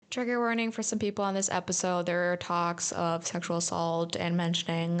Trigger warning for some people on this episode. There are talks of sexual assault and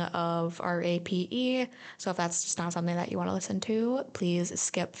mentioning of our APE. So if that's just not something that you want to listen to, please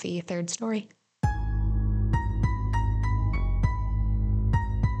skip the third story.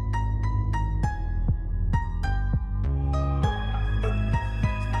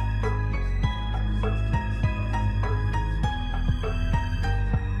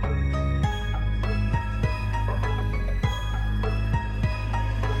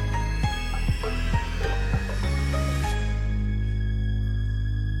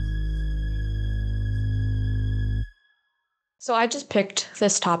 So I just picked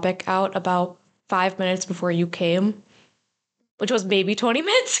this topic out about 5 minutes before you came, which was maybe 20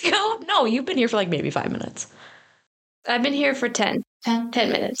 minutes ago. No, you've been here for like maybe 5 minutes. I've been here for 10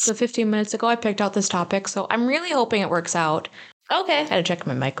 minutes. So 15 minutes ago, I picked out this topic, so I'm really hoping it works out. Okay. I had to check if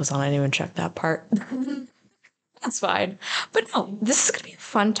my mic was on. I didn't even check that part. That's fine. But no, this is going to be a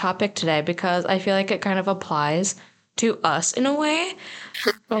fun topic today because I feel like it kind of applies to us in a way.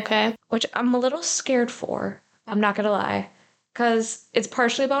 Okay. Which I'm a little scared for. I'm not going to lie. Because it's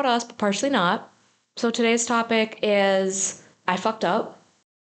partially about us, but partially not. So today's topic is I fucked up.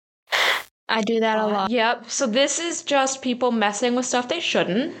 I do that a lot. Yep. So this is just people messing with stuff they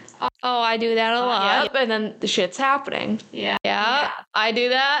shouldn't. Oh, I do that a lot. Yep. And then the shit's happening. Yeah, I do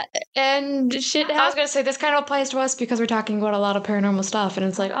that. And shit happens. I was going to say this kind of applies to us because we're talking about a lot of paranormal stuff. And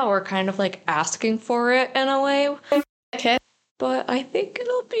it's like, oh, we're kind of like asking for it in a way. Okay. But I think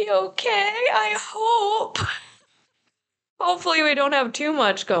it'll be okay. I hope. Hopefully we don't have too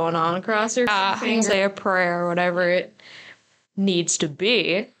much going on. Cross your fingers, say a prayer, or whatever it needs to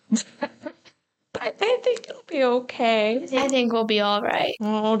be. But I think it'll be okay. I think we'll be all right.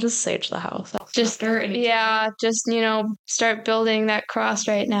 I'll just sage the house. Just start building that cross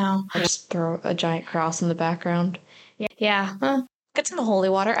right now. I'll just throw a giant cross in the background. Yeah. Huh? Get some holy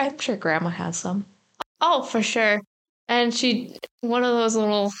water. I'm sure Grandma has some. Oh, for sure. And one of those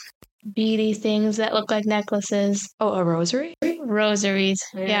little beady things that look like necklaces. Oh, a rosary? Rosaries.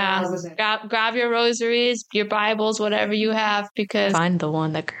 Yeah. Grab your rosaries, your Bibles, whatever you have, because Find the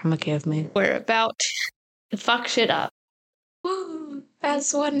one that Grandma gave me. We're about to fuck shit up. Woo,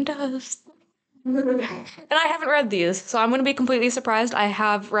 as one does. And I haven't read these, so I'm going to be completely surprised. I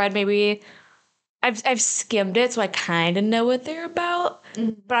have read I've skimmed it, so I kind of know what they're about.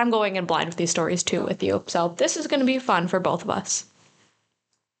 But I'm going in blind with these stories, too, with you. So this is going to be fun for both of us.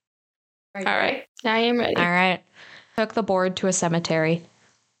 All right. I am ready. All right. Took the board to a cemetery.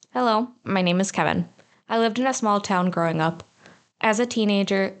 Hello, my name is Kevin. I lived in a small town growing up. As a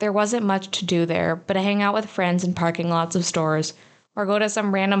teenager, there wasn't much to do there, but I hang out with friends in parking lots of stores or go to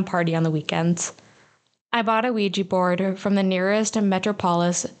some random party on the weekends. I bought a Ouija board from the nearest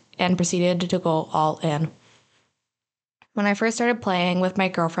metropolis and proceeded to go all in. When I first started playing with my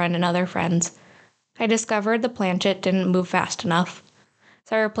girlfriend and other friends, I discovered the planchette didn't move fast enough,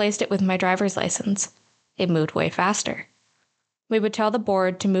 so I replaced it with my driver's license. It moved way faster. We would tell the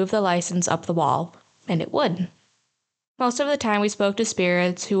board to move the license up the wall, and it would. Most of the time we spoke to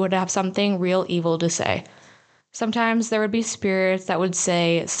spirits who would have something real evil to say. Sometimes there would be spirits that would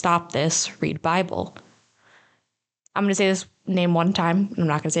say, "Stop this, read Bible." I'm going to say this name one time. I'm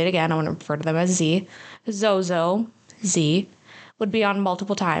not going to say it again. I want to refer to them as Z. Zozo, Z, would be on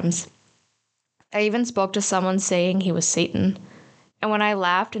multiple times. I even spoke to someone saying he was Satan. And when I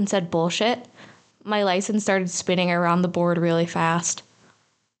laughed and said bullshit, my license started spinning around the board really fast.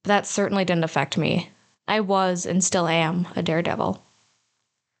 But that certainly didn't affect me. I was, and still am, a daredevil.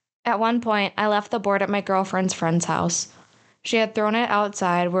 At one point, I left the board at my girlfriend's friend's house. She had thrown it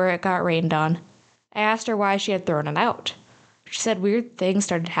outside where it got rained on. I asked her why she had thrown it out. She said weird things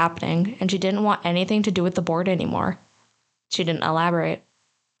started happening, and she didn't want anything to do with the board anymore. She didn't elaborate.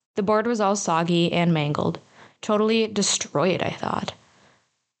 The board was all soggy and mangled. Totally destroyed, I thought.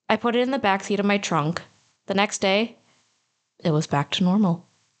 I put it in the back seat of my trunk. The next day, it was back to normal.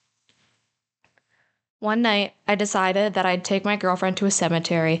 One night, I decided that I'd take my girlfriend to a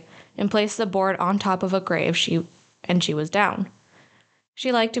cemetery and place the board on top of a grave she was down.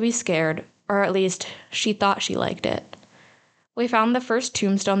 She liked to be scared, or at least she thought she liked it. We found the first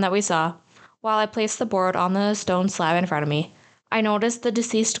tombstone that we saw. While I placed the board on the stone slab in front of me, I noticed the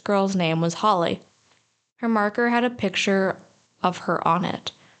deceased girl's name was Holly. Her marker had a picture of her on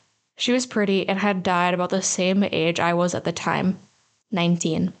it. She was pretty and had died about the same age I was at the time,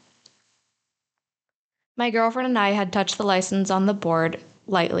 19. My girlfriend and I had touched the license on the board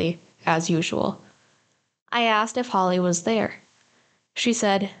lightly, as usual. I asked if Holly was there. She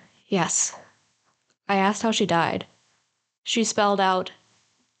said, yes. I asked how she died. She spelled out,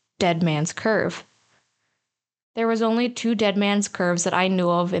 "Dead Man's Curve." There was only 2 dead man's curves that I knew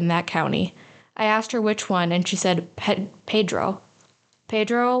of in that county. I asked her which one, and she said Pedro.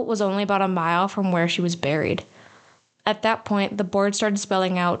 Pedro was only about a mile from where she was buried. At that point, the board started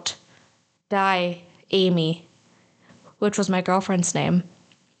spelling out, Die, Amy, which was my girlfriend's name.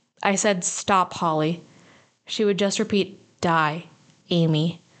 I said, Stop, Holly. She would just repeat, Die,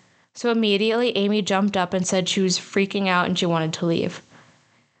 Amy. So immediately, Amy jumped up and said she was freaking out and she wanted to leave.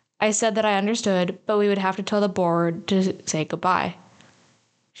 I said that I understood, but we would have to tell the board to say goodbye.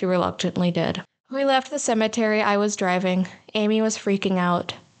 She reluctantly did. We left the cemetery I was driving. Amy was freaking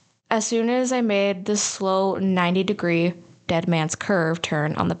out. As soon as I made the slow 90-degree dead man's curve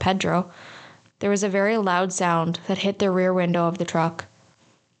turn on the Pedro, there was a very loud sound that hit the rear window of the truck.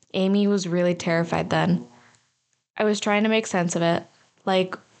 Amy was really terrified then. I was trying to make sense of it.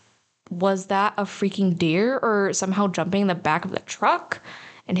 Like, was that a freaking deer or somehow jumping in the back of the truck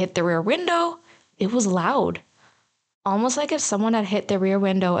and hit the rear window? It was loud. Almost like if someone had hit the rear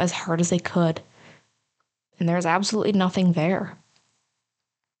window as hard as they could. And there was absolutely nothing there.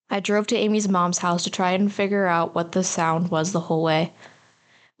 I drove to Amy's mom's house to try and figure out what the sound was the whole way.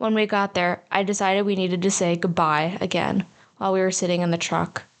 When we got there, I decided we needed to say goodbye again while we were sitting in the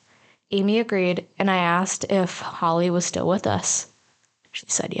truck. Amy agreed, and I asked if Holly was still with us. She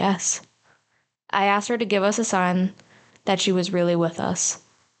said yes. I asked her to give us a sign that she was really with us.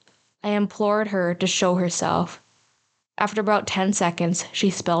 I implored her to show herself. After about 10 seconds, she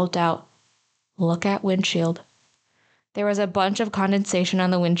spelled out, Look at windshield. There was a bunch of condensation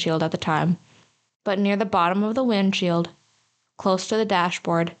on the windshield at the time, but near the bottom of the windshield, close to the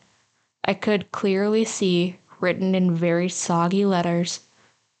dashboard, I could clearly see, written in very soggy letters,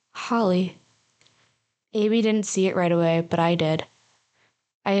 Holly. Amy didn't see it right away, but I did.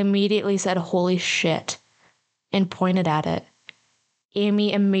 I immediately said, Holy shit, and pointed at it.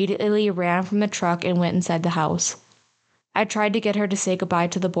 Amy immediately ran from the truck and went inside the house. I tried to get her to say goodbye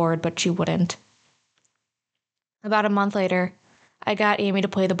to the board, but she wouldn't. About a month later, I got Amy to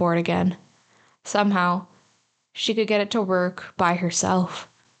play the board again. Somehow, she could get it to work by herself.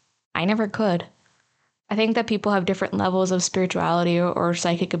 I never could. I think that people have different levels of spirituality or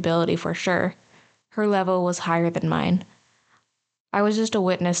psychic ability for sure. Her level was higher than mine. I was just a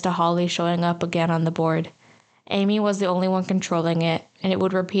witness to Holly showing up again on the board. Amy was the only one controlling it, and it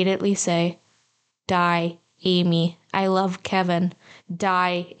would repeatedly say, Die, Amy, I love Kevin.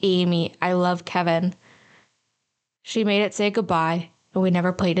 Die, Amy, I love Kevin. She made it say goodbye, and we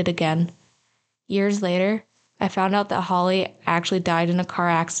never played it again. Years later, I found out that Holly actually died in a car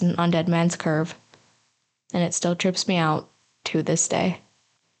accident on Dead Man's Curve, and it still trips me out to this day.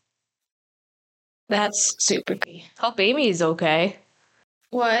 That's super creepy. Hope Amy's okay.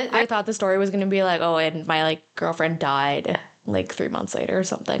 What? I thought the story was going to be like, oh, and my girlfriend died 3 months later or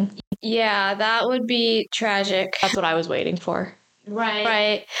something. Yeah, that would be tragic. That's what I was waiting for.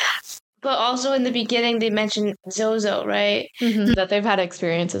 Right. But also in the beginning, they mentioned Zozo, right? Mm-hmm. That they've had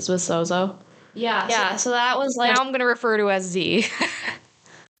experiences with Zozo. Yeah, so that was Now I'm going to refer to as Z.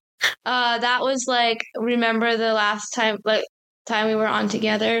 that was remember the last time we were on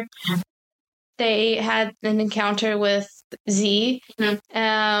together? They had an encounter with Z,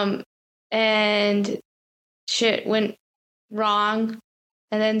 and shit went wrong,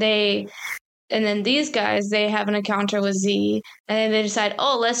 and then these guys, they have an encounter with Z, and then they decide,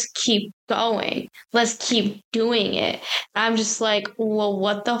 oh, let's keep going, let's keep doing it. And I'm just like, well,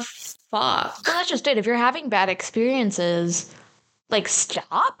 what the fuck? Well, that's just it. If you're having bad experiences,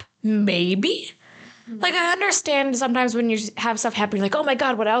 stop, maybe. I understand sometimes when you have stuff happen, you're like, oh my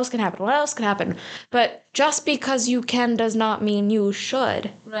God, what else can happen? What else can happen? But just because you can does not mean you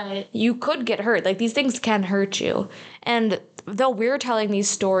should. Right. You could get hurt. These things can hurt you. And though we're telling these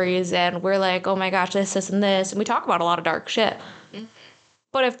stories and we're like, oh my gosh, this, and this, and we talk about a lot of dark shit. Mm-hmm.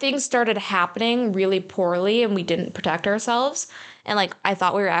 But if things started happening really poorly and we didn't protect ourselves, and I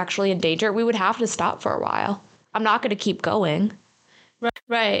thought we were actually in danger, we would have to stop for a while. I'm not going to keep going.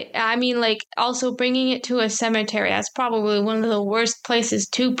 Right. I mean, also bringing it to a cemetery, that's probably one of the worst places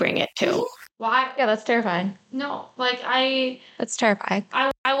to bring it to. Why? Yeah, that's terrifying. No, That's terrifying.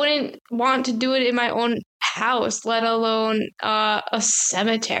 I wouldn't want to do it in my own house, let alone a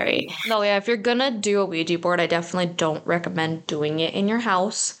cemetery. No, yeah, if you're gonna do a Ouija board, I definitely don't recommend doing it in your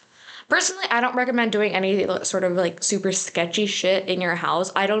house. Personally, I don't recommend doing any sort of super sketchy shit in your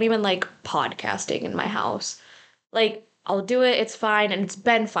house. I don't even like podcasting in my house. I'll do it, it's fine, and it's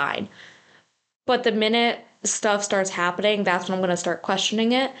been fine. But the minute stuff starts happening, that's when I'm going to start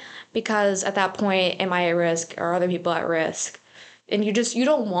questioning it, because at that point, am I at risk? Are other people at risk? And you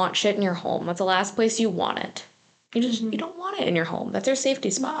don't want shit in your home. That's the last place you want it. You don't want it in your home. That's your safety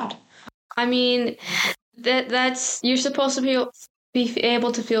spot. I mean, That's you're supposed to be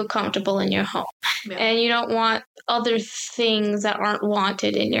able to feel comfortable in your home, and you don't want other things that aren't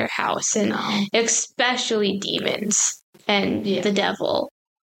wanted in your house, and especially demons and the devil.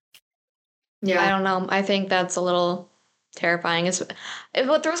 Yeah, I don't know. I think that's a little terrifying.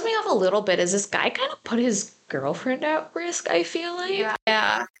 What throws me off a little bit is this guy kind of put his girlfriend at risk, I feel like.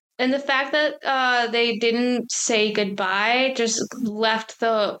 Yeah. And the fact that they didn't say goodbye, just left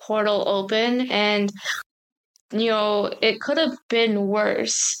the portal open, and it could have been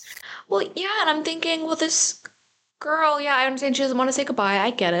worse. Well, yeah, and I'm thinking, well, this girl, yeah, I understand she doesn't want to say goodbye. I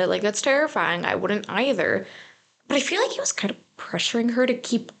get it. Like, that's terrifying. I wouldn't either. But I feel like he was kind of pressuring her to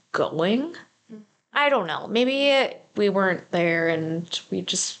keep going. I don't know. Maybe we weren't there and we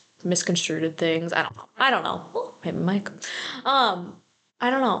just misconstrued things. I don't know. Oh, maybe Mike. I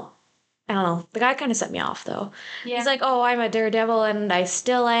don't know. The guy kind of set me off, though. Yeah. He's like, oh, I'm a daredevil, and I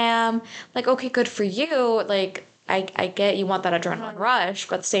still am. Like, okay, good for you. Like, I get you want that adrenaline rush,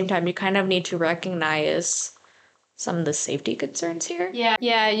 but at the same time, you kind of need to recognize some of the safety concerns here.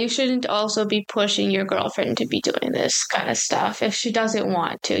 Yeah, you shouldn't also be pushing your girlfriend to be doing this kind of stuff if she doesn't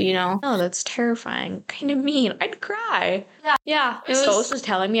want to, No, that's terrifying. Kind of mean. I'd cry. Yeah. If Ghost was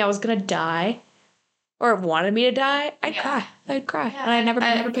telling me I was going to die, or wanted me to die, I'd cry. And I'd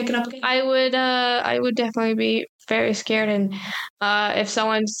never pick it up again. I would definitely be very scared, and if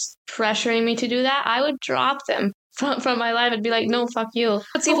someone's pressuring me to do that, I would drop them from my life and be like, no, fuck you.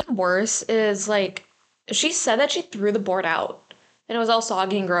 What's even worse is, like, she said that she threw the board out, and it was all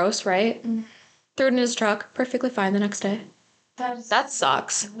soggy and gross, right? Threw it in his truck, perfectly fine the next day. That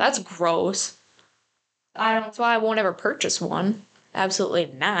sucks. That's gross. That's why I won't ever purchase one. Absolutely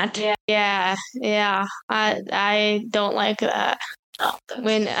not. Yeah. I don't like that.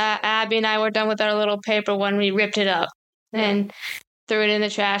 When Abby and I were done with our little paper one, we ripped it up and threw it in the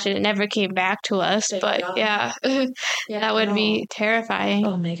trash, and it never came back to us. But that would be terrifying.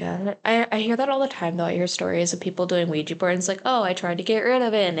 Oh my god. I hear that all the time, though. I hear stories of people doing Ouija boards like, oh, I tried to get rid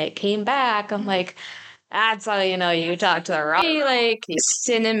of it and it came back. I'm like, that's how you know you talk to the wrong. Like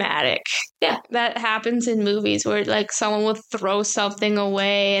cinematic. Yeah, that happens in movies where like someone will throw something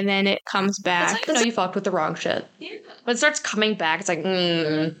away and then it comes back. That's like, you fucked with the wrong shit. Yeah. When it starts coming back, it's like,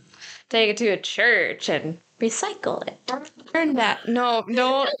 take it to a church and recycle it. Burn that. No,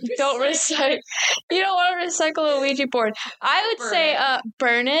 don't recycle. You don't want to recycle a Ouija board. I would say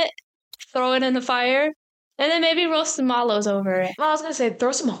burn it, throw it in the fire, and then maybe roast some mallows over it. Well, I was going to say,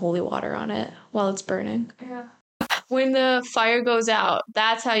 throw some holy water on it while it's burning. Yeah. When the fire goes out,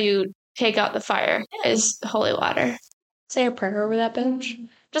 that's how you take out the fire, is holy water. Say a prayer over that bitch.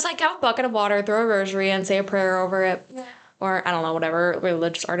 Just like have a bucket of water, throw a rosary, and say a prayer over it. Yeah. Or, I don't know, whatever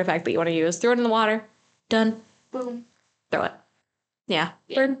religious artifact that you want to use. Throw it in the water. Done. Boom. Throw it. Yeah.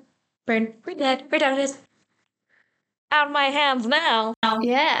 Burn. We're dead. We're done with this. Out of my hands now.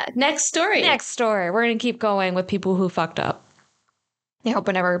 Yeah. Next story. We're going to keep going with people who fucked up. I hope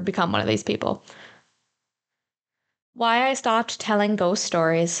I never become one of these people. Why I stopped telling ghost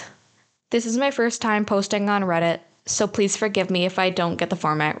stories. This is my first time posting on Reddit, so please forgive me if I don't get the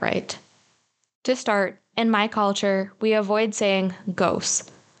format right. To start, in my culture, we avoid saying ghosts,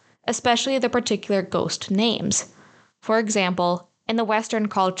 especially the particular ghost names. For example, in the Western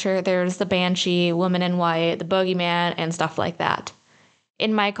culture, there's the Banshee, Woman in White, the Boogeyman, and stuff like that.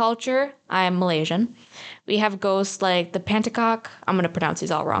 In my culture, I'm Malaysian. We have ghosts like the Pantacock. I'm going to pronounce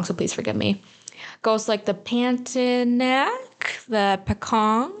these all wrong, so please forgive me. Ghosts like the Pantanak, the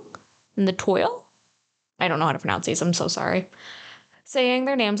Pekong, and the Toil. I don't know how to pronounce these. I'm so sorry. Saying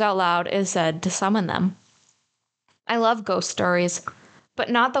their names out loud is said to summon them. I love ghost stories, but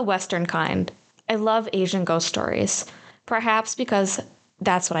not the Western kind. I love Asian ghost stories, perhaps because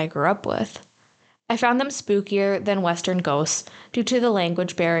that's what I grew up with. I found them spookier than Western ghosts due to the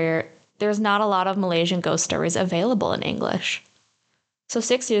language barrier. There's not a lot of Malaysian ghost stories available in English. So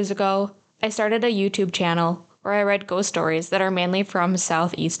 6 years ago, I started a YouTube channel where I read ghost stories that are mainly from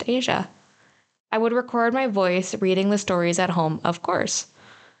Southeast Asia. I would record my voice reading the stories at home, of course.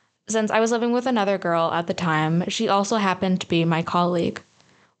 Since I was living with another girl at the time, she also happened to be my colleague.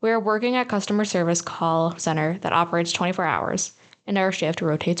 We are working at customer service call center that operates 24 hours, and our shift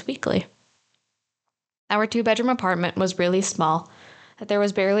rotates weekly. Our 2-bedroom apartment was really small, that there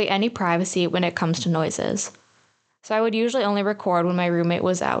was barely any privacy when it comes to noises. So I would usually only record when my roommate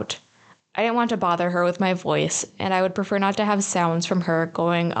was out. I didn't want to bother her with my voice, and I would prefer not to have sounds from her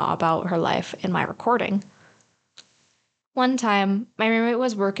going about her life in my recording. One time, my roommate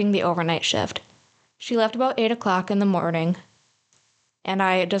was working the overnight shift. She left about 8 o'clock in the morning, and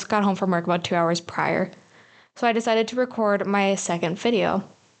I just got home from work about 2 hours prior, so I decided to record my second video.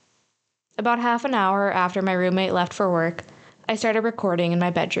 About half an hour after my roommate left for work, I started recording in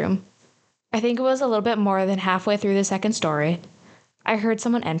my bedroom. I think it was a little bit more than halfway through the second story. I heard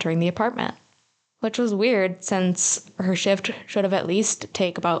someone entering the apartment, which was weird since her shift should have at least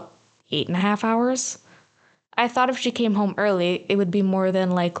take about 8.5 hours. I thought if she came home early, it would be more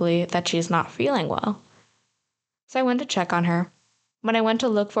than likely that she's not feeling well. So I went to check on her. When I went to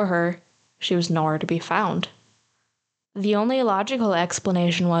look for her, she was nowhere to be found. The only logical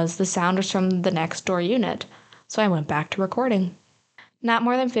explanation was the sound was from the next door unit, so I went back to recording. Not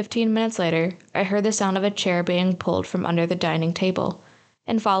more than 15 minutes later, I heard the sound of a chair being pulled from under the dining table,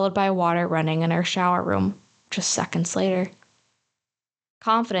 and followed by water running in our shower room, just seconds later.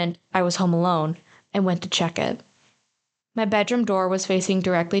 Confident I was home alone, I went to check it. My bedroom door was facing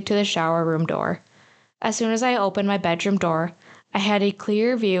directly to the shower room door. As soon as I opened my bedroom door, I had a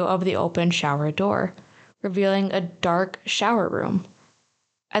clear view of the open shower door, revealing a dark shower room.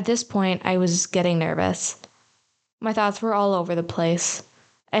 At this point, I was getting nervous. My thoughts were all over the place.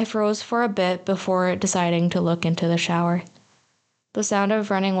 I froze for a bit before deciding to look into the shower. The sound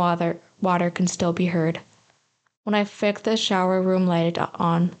of running water can still be heard. When I fixed the shower room light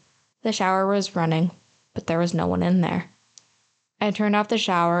on, the shower was running, but there was no one in there. I turned off the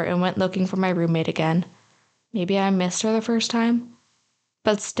shower and went looking for my roommate again. Maybe I missed her the first time?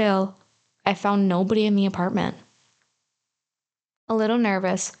 But still, I found nobody in the apartment. A little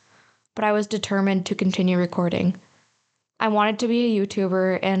nervous, but I was determined to continue recording. I wanted to be a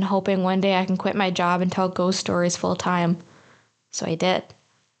YouTuber and hoping one day I can quit my job and tell ghost stories full time. So I did.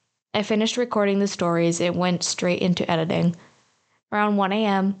 I finished recording the stories and went straight into editing. Around 1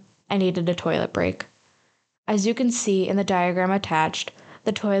 a.m., I needed a toilet break. As you can see in the diagram attached,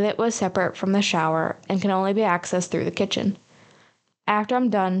 the toilet was separate from the shower and can only be accessed through the kitchen. After I'm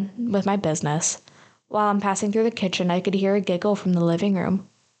done with my business, while I'm passing through the kitchen, I could hear a giggle from the living room.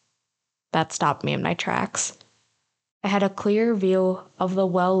 That stopped me in my tracks. I had a clear view of the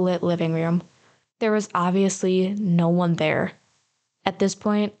well-lit living room. There was obviously no one there. At this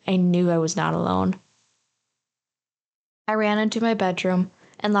point, I knew I was not alone. I ran into my bedroom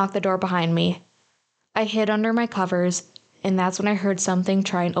and locked the door behind me. I hid under my covers, and that's when I heard something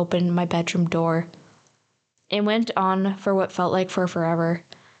try and open my bedroom door. It went on for what felt like for forever.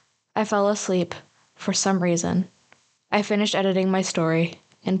 I fell asleep for some reason. I finished editing my story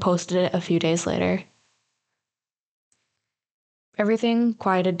and posted it a few days later. Everything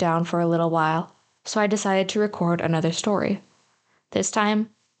quieted down for a little while, so I decided to record another story. This time,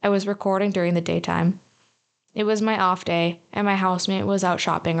 I was recording during the daytime. It was my off day, and my housemate was out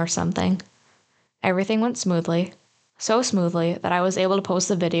shopping or something. Everything went smoothly, so smoothly that I was able to post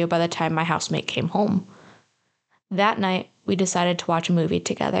the video by the time my housemate came home. That night, we decided to watch a movie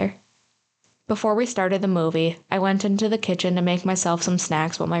together. Before we started the movie, I went into the kitchen to make myself some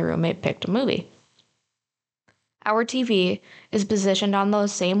snacks while my roommate picked a movie. Our TV is positioned on the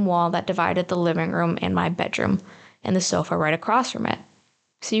same wall that divided the living room and my bedroom, and the sofa right across from it.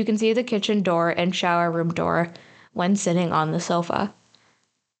 So you can see the kitchen door and shower room door when sitting on the sofa.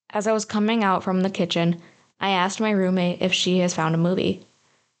 As I was coming out from the kitchen, I asked my roommate if she has found a movie.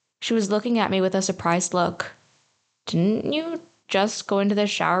 She was looking at me with a surprised look. "Didn't you just go into the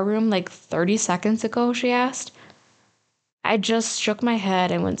shower room like 30 seconds ago?" she asked. I just shook my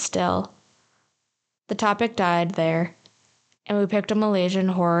head and went still. The topic died there, and we picked a Malaysian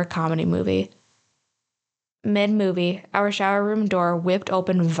horror comedy movie. Mid-movie, our shower room door whipped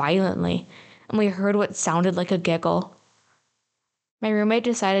open violently, and we heard what sounded like a giggle. My roommate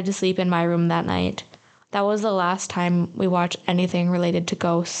decided to sleep in my room that night. That was the last time we watched anything related to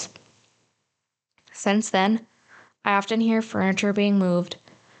ghosts. Since then, I often hear furniture being moved,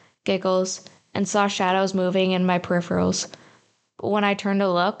 giggles, and saw shadows moving in my peripherals. But when I turned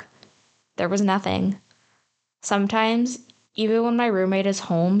to look, there was nothing. Sometimes, even when my roommate is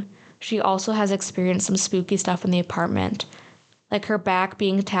home, she also has experienced some spooky stuff in the apartment, like her back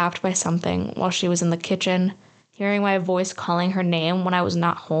being tapped by something while she was in the kitchen, hearing my voice calling her name when I was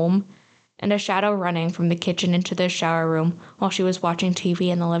not home, and a shadow running from the kitchen into the shower room while she was watching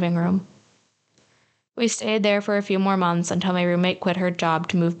TV in the living room. We stayed there for a few more months until my roommate quit her job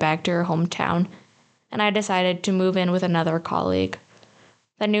to move back to her hometown, and I decided to move in with another colleague.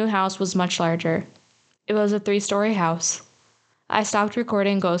 The new house was much larger. It was a 3-story house. I stopped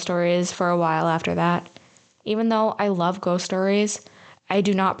recording ghost stories for a while after that. Even though I love ghost stories, I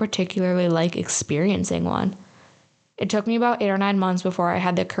do not particularly like experiencing one. It took me about 8 or 9 months before I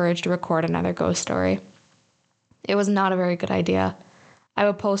had the courage to record another ghost story. It was not a very good idea. I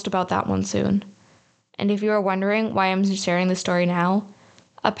will post about that one soon. And if you are wondering why I'm sharing this story now,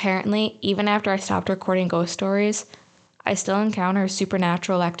 apparently, even after I stopped recording ghost stories, I still encounter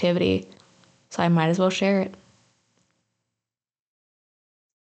supernatural activity So I might as well share it.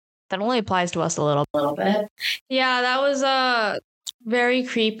 That only applies to us a little bit. Yeah, that was very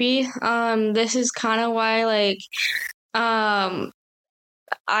creepy. This is kind of why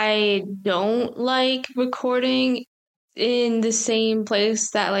I don't like recording in the same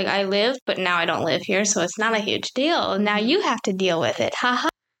place that I live, but now I don't live here, so it's not a huge deal. Now you have to deal with it. Haha.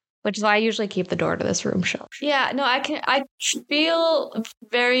 Which is why I usually keep the door to this room shut. Yeah, no, I feel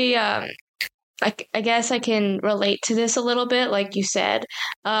very I guess I can relate to this a little bit, like you said,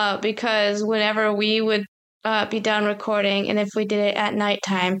 because whenever we would be done recording, and if we did it at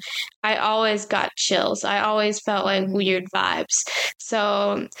nighttime, I always got chills. I always felt like weird vibes.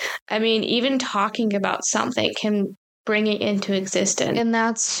 So, I mean, even talking about something can bring it into existence. And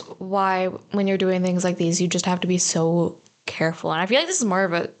that's why when you're doing things like these, you just have to be so careful. And I feel like this is more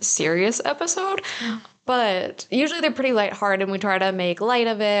of a serious episode. But usually they're pretty lighthearted, and we try to make light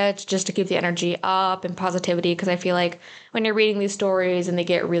of it just to keep the energy up and positivity, because I feel like when you're reading these stories and they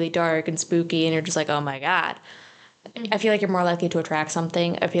get really dark and spooky and you're just like, oh my God, I feel like you're more likely to attract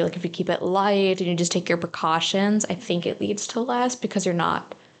something. I feel like if you keep it light and you just take your precautions, I think it leads to less, because you're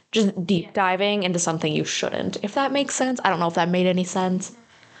not just deep diving into something you shouldn't, if that makes sense. I don't know if that made any sense,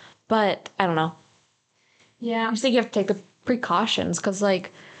 but I don't know. Yeah. I just think you have to take the precautions, because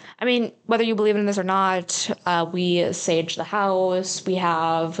I mean, whether you believe in this or not, we sage the house. We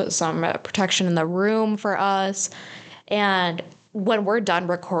have some protection in the room for us. And when we're done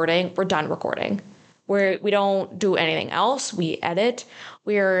recording, we're done recording. We don't do anything else. We edit.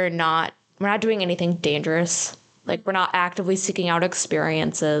 We're not doing anything dangerous. We're not actively seeking out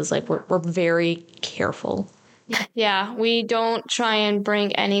experiences. We're very careful. Yeah, we don't try and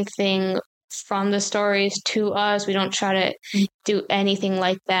bring anything from the stories to us. We don't try to do anything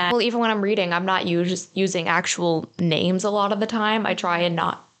like that. Well, even when I'm reading, I'm not using actual names a lot of the time. I try and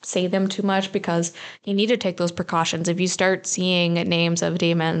not say them too much, because you need to take those precautions. If you start seeing names of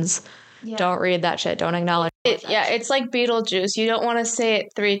demons, don't read that shit. Don't acknowledge it. Yeah, it's like Beetlejuice. You don't want to say it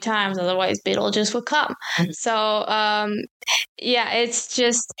 3 times, otherwise Beetlejuice will come. So, yeah, it's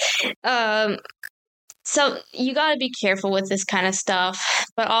just... So you got to be careful with this kind of stuff,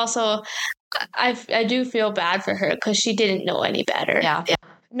 but also I do feel bad for her, because she didn't know any better. Yeah.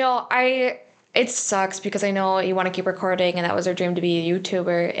 No, it sucks, because I know you want to keep recording, and that was her dream, to be a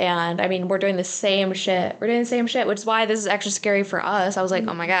YouTuber. And I mean, we're doing the same shit. Which is why this is extra scary for us. I was like,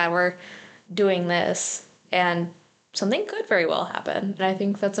 oh my God, we're doing this, and something could very well happen. And I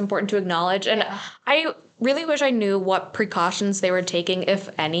think that's important to acknowledge. And I really wish I knew what precautions they were taking, if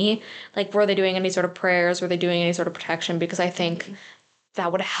any. Were they doing any sort of prayers? Were they doing any sort of protection? Because I think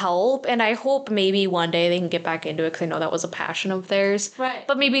that would help. And I hope maybe one day they can get back into it, because I know that was a passion of theirs. Right.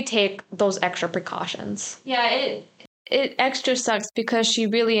 But maybe take those extra precautions. Yeah, it extra sucks, because she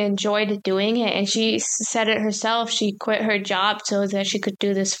really enjoyed doing it, and she said it herself. She quit her job so that she could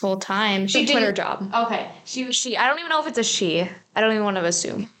do this full time. She quit her job. Okay. She. I don't even know if it's a she. I don't even want to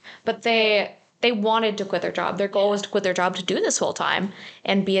assume. But they wanted to quit their job. Their goal was to quit their job to do this full time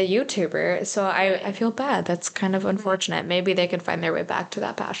and be a YouTuber. So I feel bad. That's kind of unfortunate. Maybe they could find their way back to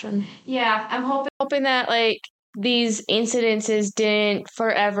that passion. Yeah, I'm hoping that these incidences didn't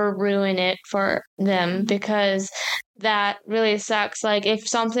forever ruin it for them, because that really sucks. If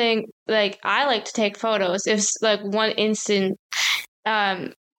something, I like to take photos. If one instant,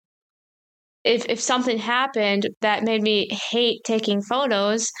 if something happened that made me hate taking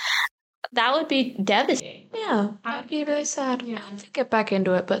photos, that would be devastating. Yeah, I'd be really sad. Yeah, to get back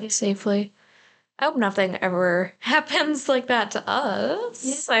into it, but safely. I hope nothing ever happens like that to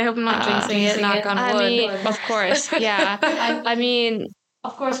us. I hope I'm not jinxing it. Knock on wood. I mean, of course, yeah. I mean,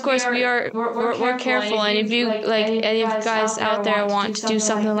 of course, we're careful, and if you any of you guys out there want to do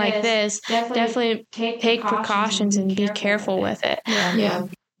something like this, definitely take precautions and be careful with it.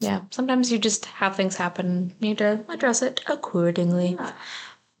 Yeah. Sometimes you just have things happen. You need to address it accordingly.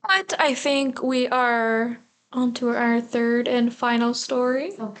 But I think we are on to our third and final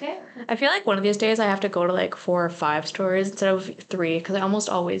story. Okay. I feel like one of these days I have to go to 4 or 5 stories instead of 3, because I almost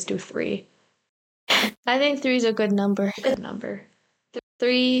always do 3. I think 3 is a good number. Good number.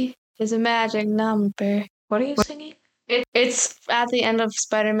 3 is a magic number. What are you singing? It's at the end of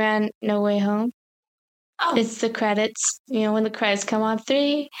Spider-Man No Way Home. Oh. It's the credits. When the credits come on,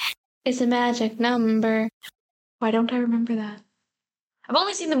 3 is a magic number. Why don't I remember that? I've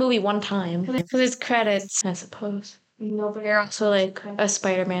only seen the movie one time. Because it's credits. I suppose. You're also a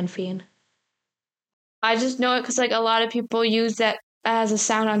Spider-Man fiend. I just know it because a lot of people use that as a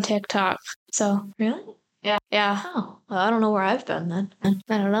sound on TikTok. So. Really? Yeah. Oh, well, I don't know where I've been then.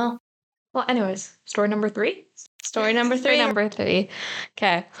 I don't know. Well, anyways, story number 3? Story number 3. Story number 3.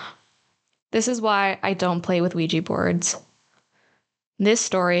 Okay. This is why I don't play with Ouija boards. This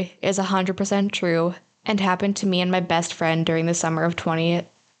story is 100% true and happened to me and my best friend during the summer of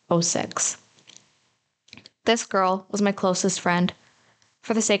 2006. This girl was my closest friend.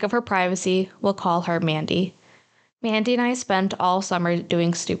 For the sake of her privacy, we'll call her Mandy. Mandy and I spent all summer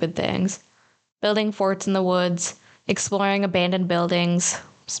doing stupid things. Building forts in the woods, exploring abandoned buildings,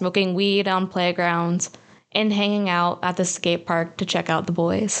 smoking weed on playgrounds, and hanging out at the skate park to check out the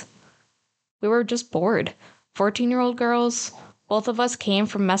boys. We were just bored. 14-year-old girls, both of us came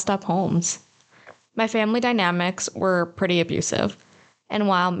from messed up homes. My family dynamics were pretty abusive, and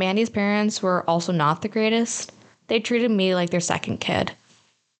while Mandy's parents were also not the greatest, they treated me like their second kid.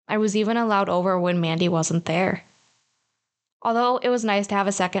 I was even allowed over when Mandy wasn't there. Although it was nice to have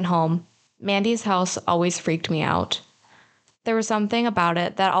a second home, Mandy's house always freaked me out. There was something about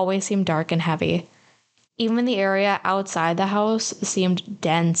it that always seemed dark and heavy. Even the area outside the house seemed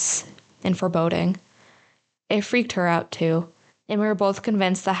dense and foreboding. It freaked her out too, and we were both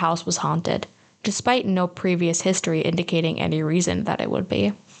convinced the house was haunted, despite no previous history indicating any reason that it would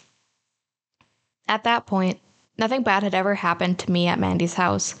be. At that point, nothing bad had ever happened to me at Mandy's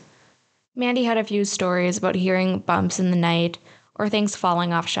house. Mandy had a few stories about hearing bumps in the night or things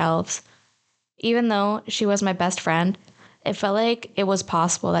falling off shelves. Even though she was my best friend, it felt like it was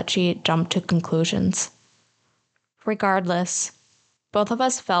possible that she jumped to conclusions. Regardless, both of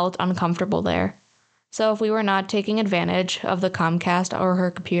us felt uncomfortable there. So if we were not taking advantage of the Comcast or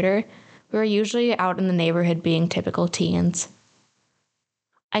her computer, we were usually out in the neighborhood being typical teens.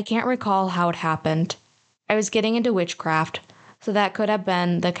 I can't recall how it happened. I was getting into witchcraft, so that could have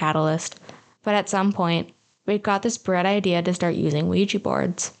been the catalyst, but at some point, we got this bright idea to start using Ouija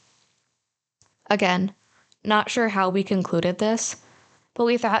boards. Again, not sure how we concluded this, but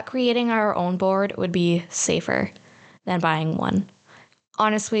we thought creating our own board would be safer than buying one.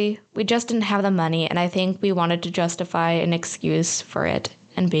 Honestly, we just didn't have the money, and I think we wanted to justify an excuse for it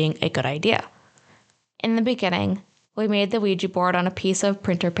and being a good idea. In the beginning, we made the Ouija board on a piece of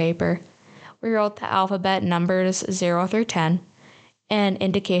printer paper. We wrote the alphabet numbers 0 through 10 and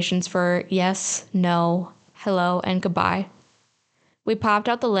indications for yes, no, hello, and goodbye. We popped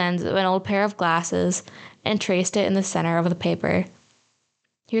out the lens of an old pair of glasses and traced it in the center of the paper.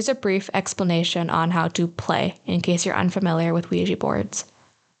 Here's a brief explanation on how to play in case you're unfamiliar with Ouija boards.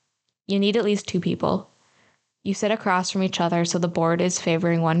 You need at least 2 people. You sit across from each other so the board is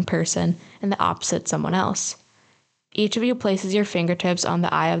favoring one person and the opposite someone else. Each of you places your fingertips on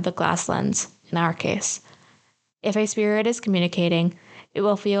the eye of the glass lens, in our case. If a spirit is communicating, it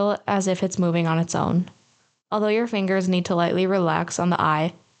will feel as if it's moving on its own, although your fingers need to lightly relax on the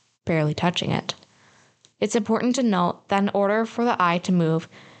eye, barely touching it. It's important to note that in order for the eye to move,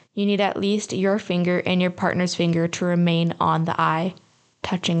 you need at least your finger and your partner's finger to remain on the eye,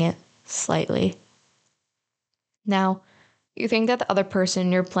 touching it slightly. Now, you think that the other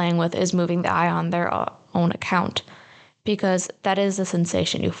person you're playing with is moving the eye on their own account, because that is the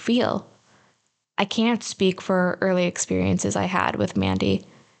sensation you feel. I can't speak for early experiences I had with Mandy.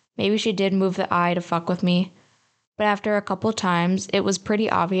 Maybe she did move the eye to fuck with me, but after a couple times, it was pretty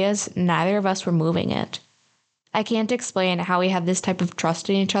obvious neither of us were moving it. I can't explain how we had this type of trust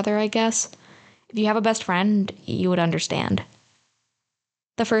in each other, I guess. If you have a best friend, you would understand.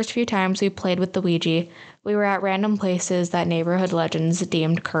 The first few times we played with the Ouija, we were at random places that neighborhood legends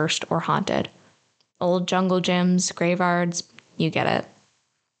deemed cursed or haunted. Old jungle gyms, graveyards, you get it.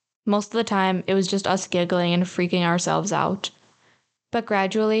 Most of the time, it was just us giggling and freaking ourselves out. But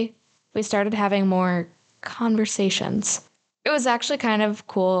gradually, we started having more conversations. It was actually kind of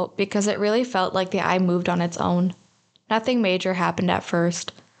cool because it really felt like the eye moved on its own. Nothing major happened at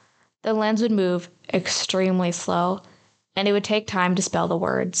first. The lens would move extremely slow, and it would take time to spell the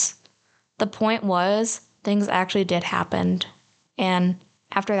words. The point was, things actually did happen. And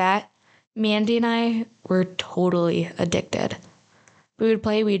after that, Mandy and I were totally addicted. We would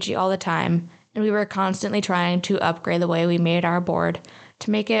play Ouija all the time, and we were constantly trying to upgrade the way we made our board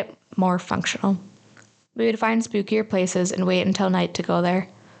to make it more functional. We would find spookier places and wait until night to go there.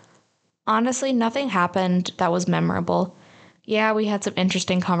 Honestly, nothing happened that was memorable. Yeah, we had some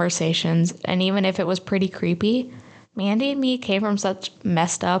interesting conversations, and even if it was pretty creepy, Mandy and me came from such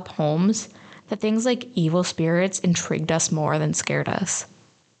messed up homes that things like evil spirits intrigued us more than scared us.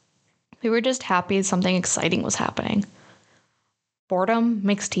 We were just happy something exciting was happening. Boredom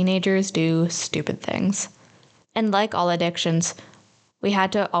makes teenagers do stupid things. And like all addictions, we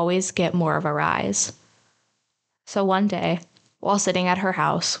had to always get more of a rise. So one day, while sitting at her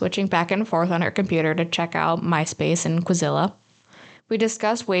house, switching back and forth on her computer to check out MySpace and Quizilla, we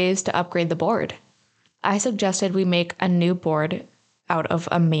discussed ways to upgrade the board. I suggested we make a new board out of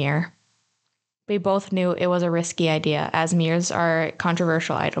a mirror. We both knew it was a risky idea, as mirrors are a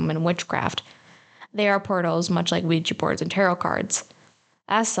controversial item in witchcraft. They are portals, much like Ouija boards and tarot cards.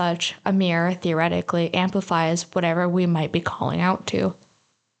 As such, a mirror, theoretically, amplifies whatever we might be calling out to.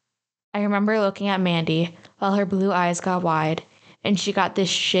 I remember looking at Mandy while her blue eyes got wide, and she got this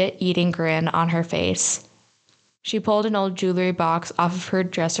shit-eating grin on her face. She pulled an old jewelry box off of her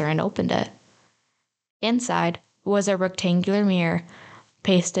dresser and opened it. Inside was a rectangular mirror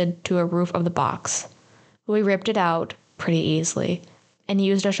pasted to a roof of the box. We ripped it out pretty easily and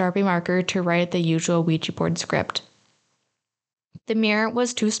used a Sharpie marker to write the usual Ouija board script. The mirror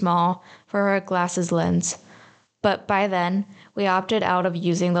was too small for our glasses lens, but by then we opted out of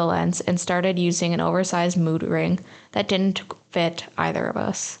using the lens and started using an oversized mood ring that didn't fit either of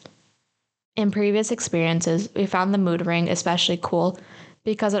us. In previous experiences, we found the mood ring especially cool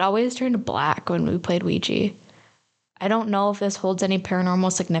because it always turned black when we played Ouija. I don't know if this holds any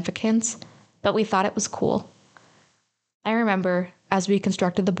paranormal significance, but we thought it was cool. I remember, as we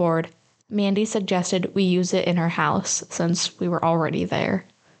constructed the board, Mandy suggested we use it in her house since we were already there.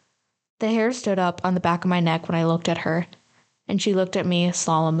 The hair stood up on the back of my neck when I looked at her, and she looked at me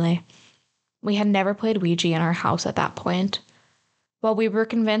solemnly. We had never played Ouija in our house at that point. While we were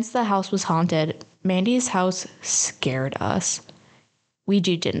convinced the house was haunted, Mandy's house scared us.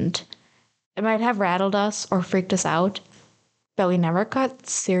 Ouija didn't. It might have rattled us or freaked us out, but we never got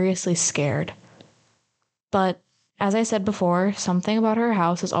seriously scared. But, as I said before, something about her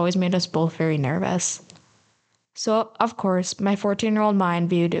house has always made us both very nervous. So, of course, my 14-year-old mind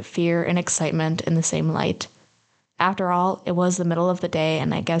viewed fear and excitement in the same light. After all, it was the middle of the day,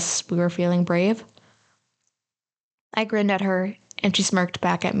 and I guess we were feeling brave. I grinned at her, and she smirked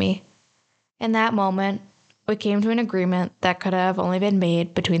back at me. In that moment, we came to an agreement that could have only been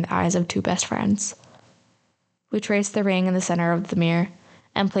made between the eyes of two best friends. We traced the ring in the center of the mirror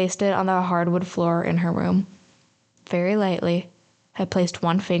and placed it on the hardwood floor in her room. Very lightly, I placed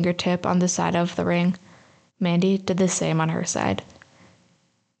one fingertip on the side of the ring. Mandy did the same on her side.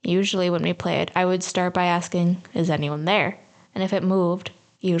 Usually when we played, I would start by asking, "Is anyone there?" And if it moved,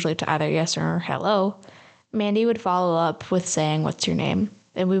 usually to either yes or hello, Mandy would follow up with saying, "What's your name?"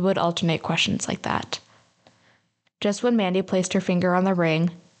 And we would alternate questions like that. Just when Mandy placed her finger on the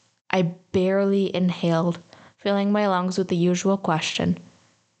ring, I barely inhaled, filling my lungs with the usual question,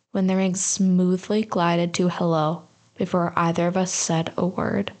 when the ring smoothly glided to hello before either of us said a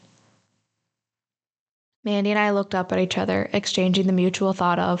word. Mandy and I looked up at each other, exchanging the mutual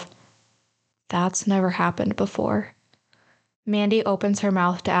thought of, "That's never happened before." Mandy opens her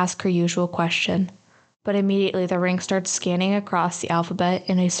mouth to ask her usual question, but immediately the ring starts scanning across the alphabet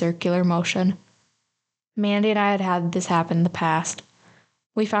in a circular motion. Mandy and I had had this happen in the past.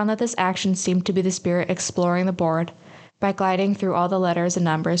 We found that this action seemed to be the spirit exploring the board by gliding through all the letters and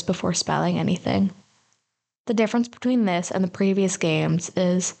numbers before spelling anything. The difference between this and the previous games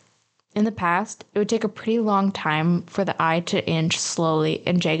is, in the past, it would take a pretty long time for the eye to inch slowly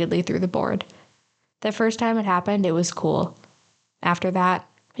and jaggedly through the board. The first time it happened, it was cool. After that,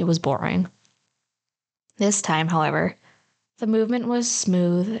 it was boring. This time, however, the movement was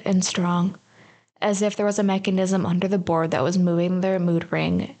smooth and strong, as if there was a mechanism under the board that was moving the mood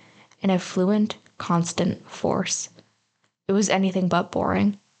ring in a fluent, constant force. It was anything but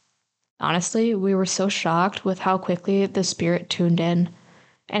boring. Honestly, we were so shocked with how quickly the spirit tuned in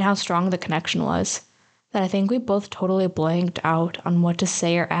and how strong the connection was that I think we both totally blanked out on what to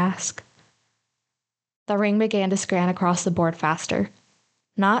say or ask. The ring began to scan across the board faster,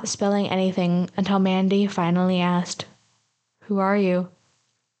 not spelling anything until Mandy finally asked, "Who are you?"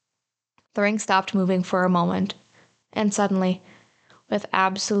 The ring stopped moving for a moment, and suddenly, with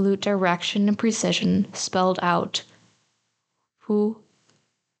absolute direction and precision, spelled out, "Who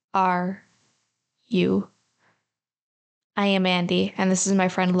are you?" "I am Mandy, and this is my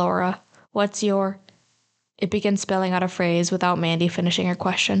friend Laura. What's your—" It began spelling out a phrase without Mandy finishing her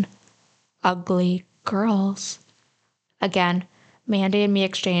question. "Ugly girls." Again, Mandy and me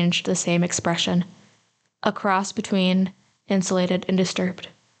exchanged the same expression, a cross between insulated and disturbed.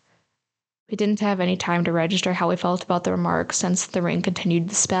 We didn't have any time to register how we felt about the remark since the ring continued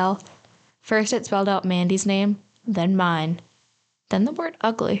to spell. First it spelled out Mandy's name, then mine, then the word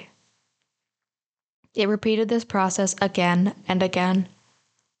ugly. It repeated this process again and again.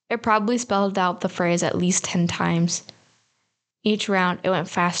 It probably spelled out the phrase at least 10 times. Each round it went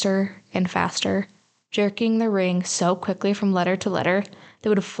faster and faster, jerking the ring so quickly from letter to letter that it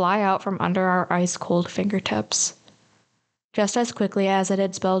would fly out from under our ice-cold fingertips. Just as quickly as it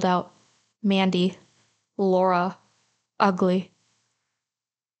had spelled out Mandy, Laura, ugly,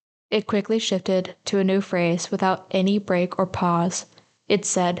 it quickly shifted to a new phrase without any break or pause. It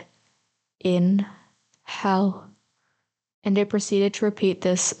said, in hell. And it proceeded to repeat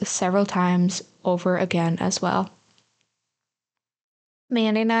this several times over again as well.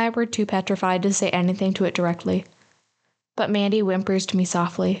 Mandy and I were too petrified to say anything to it directly, but Mandy whimpers to me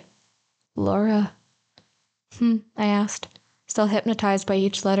softly. Laura. I asked, still hypnotized by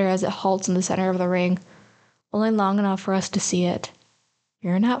each letter as it halts in the center of the ring, only long enough for us to see it.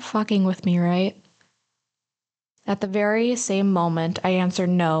 You're not fucking with me, right? At the very same moment I answered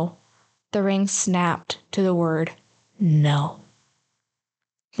no, the ring snapped to the word no.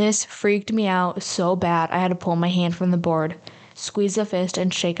 This freaked me out so bad I had to pull my hand from the board, squeeze the fist,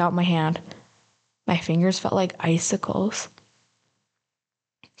 and shake out my hand. My fingers felt like icicles.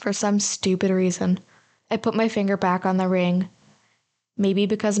 For some stupid reason, I put my finger back on the ring. Maybe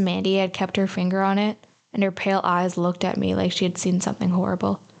because Mandy had kept her finger on it, and her pale eyes looked at me like she had seen something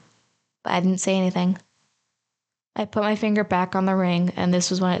horrible. But I didn't say anything. I put my finger back on the ring, and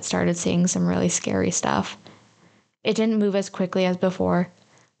this was when it started seeing some really scary stuff. It didn't move as quickly as before,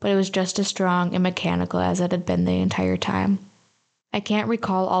 but it was just as strong and mechanical as it had been the entire time. I can't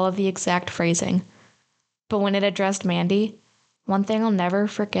recall all of the exact phrasing, but when it addressed Mandy, one thing I'll never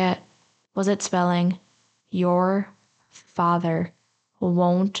forget was it spelling, "Your father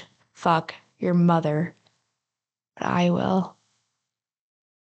won't fuck your mother, but I will."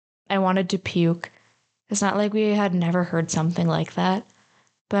 I wanted to puke. It's not like we had never heard something like that,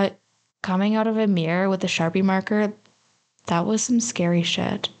 but coming out of a mirror with a Sharpie marker, that was some scary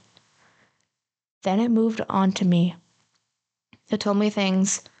shit. Then it moved on to me. It told me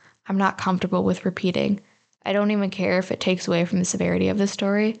things I'm not comfortable with repeating. I don't even care if it takes away from the severity of the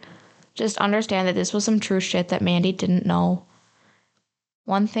story. Just understand that this was some true shit that Mandy didn't know.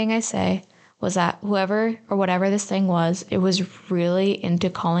 One thing I say was that whoever or whatever this thing was, it was really into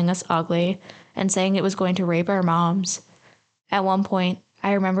calling us ugly and saying it was going to rape our moms. At one point,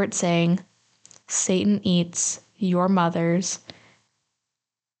 I remember it saying, "Satan eats your mothers."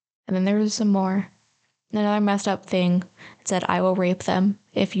 And then there was some more. Another messed up thing. It said, "I will rape them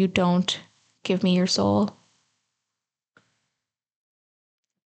if you don't give me your soul."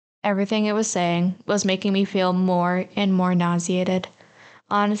 Everything it was saying was making me feel more and more nauseated.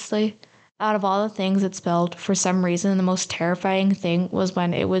 Honestly, out of all the things it spelled, for some reason the most terrifying thing was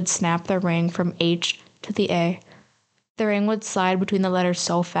when it would snap the ring from H to the A. The ring would slide between the letters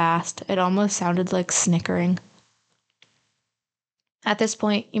so fast, it almost sounded like snickering. At this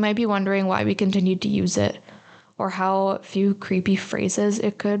point, you might be wondering why we continued to use it, or how few creepy phrases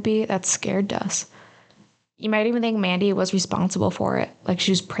it could be that scared us. You might even think Mandy was responsible for it, like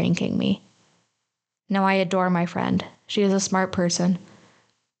she was pranking me. Now I adore my friend. She is a smart person.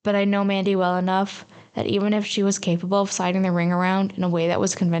 But I know Mandy well enough that even if she was capable of sliding the ring around in a way that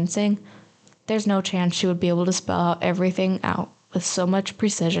was convincing, there's no chance she would be able to spell out everything out with so much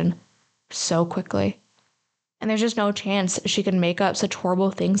precision, so quickly. And there's just no chance she could make up such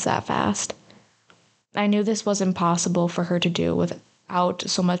horrible things that fast. I knew this was impossible for her to do without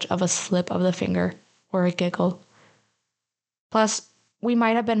so much of a slip of the finger or a giggle. Plus, we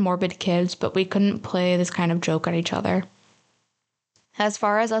might have been morbid kids, but we couldn't play this kind of joke on each other. As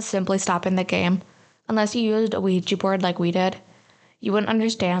far as us simply stopping the game, unless you used a Ouija board like we did, you wouldn't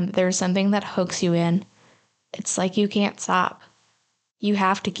understand that there's something that hooks you in. It's like you can't stop. You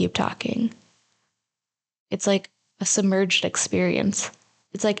have to keep talking. It's like a submerged experience.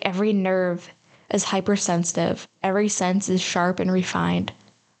 It's like every nerve is hypersensitive. Every sense is sharp and refined.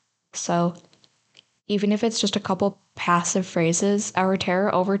 So, even if it's just a couple passive phrases, our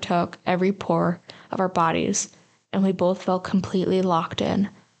terror overtook every pore of our bodies, and we both felt completely locked in.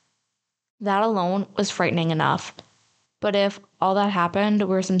 That alone was frightening enough. But if all that happened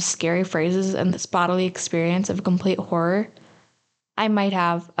were some scary phrases and this bodily experience of complete horror, I might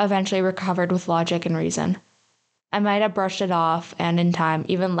have eventually recovered with logic and reason. I might have brushed it off and, in time,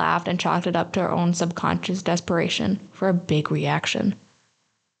 even laughed and chalked it up to our own subconscious desperation for a big reaction.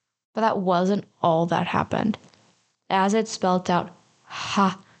 But that wasn't all that happened. As it spelt out,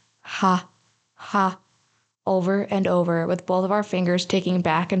 "ha, ha, ha," over and over, with both of our fingers ticking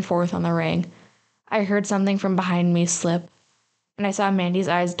back and forth on the ring, I heard something from behind me slip, and I saw Mandy's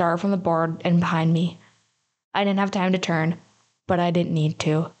eyes dart from the board and behind me. I didn't have time to turn, but I didn't need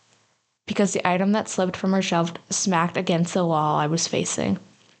to, because the item that slipped from her shelf smacked against the wall I was facing.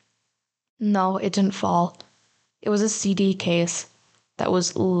 No, it didn't fall. It was a CD case that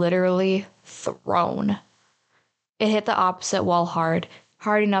was literally thrown. It hit the opposite wall hard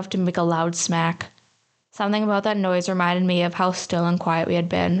enough to make a loud smack. Something about that noise reminded me of how still and quiet we had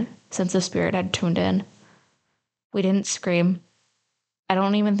been since the spirit had tuned in. We didn't scream. I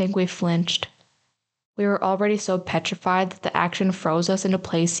don't even think we flinched. We were already so petrified that the action froze us into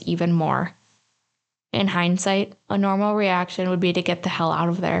place even more. In hindsight, a normal reaction would be to get the hell out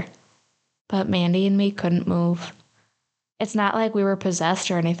of there. But Mandy and me couldn't move. It's not like we were possessed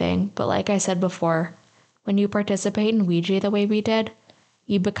or anything, but like I said before, when you participate in Ouija the way we did,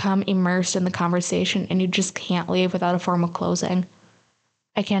 you become immersed in the conversation and you just can't leave without a formal closing.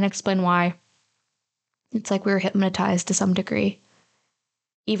 I can't explain why. It's like we were hypnotized to some degree.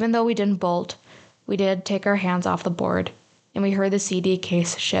 Even though we didn't bolt, we did take our hands off the board, and we heard the CD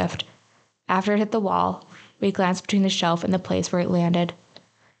case shift. After it hit the wall, we glanced between the shelf and the place where it landed.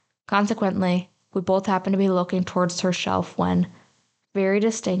 Consequently, we both happened to be looking towards her shelf when, very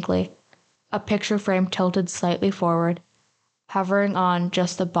distinctly, a picture frame tilted slightly forward, hovering on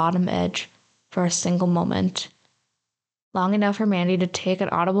just the bottom edge for a single moment. Long enough for Mandy to take an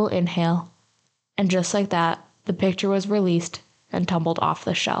audible inhale, and just like that, the picture was released and tumbled off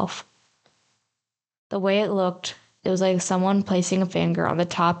the shelf. The way it looked, it was like someone placing a finger on the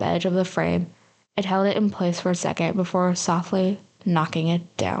top edge of the frame. It held it in place for a second before softly knocking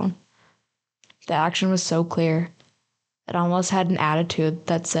it down. The action was so clear. It almost had an attitude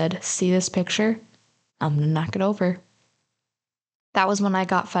that said, "See this picture? I'm gonna knock it over." That was when I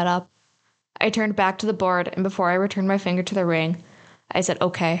got fed up. I turned back to the board, and before I returned my finger to the ring, I said,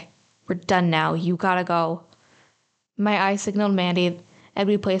 "Okay, we're done now. You gotta go." My eye signaled Mandy, and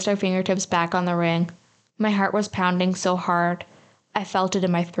we placed our fingertips back on the ring. My heart was pounding so hard, I felt it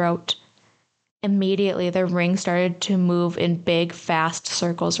in my throat. Immediately, the ring started to move in big, fast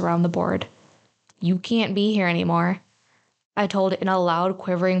circles around the board. "You can't be here anymore," I told it in a loud,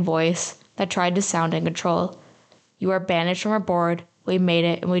 quivering voice that tried to sound in control. "You are banished from our board. We made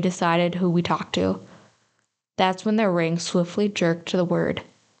it, and we decided who we talked to." That's when the ring swiftly jerked to the word,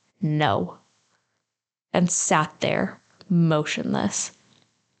 "No," and sat there, motionless.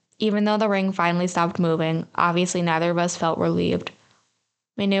 Even though the ring finally stopped moving, obviously neither of us felt relieved.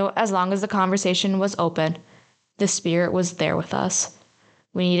 We knew as long as the conversation was open, the spirit was there with us.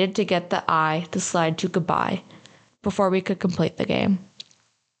 We needed to get the eye to slide to goodbye before we could complete the game.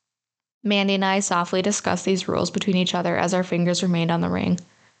 Mandy and I softly discussed these rules between each other as our fingers remained on the ring.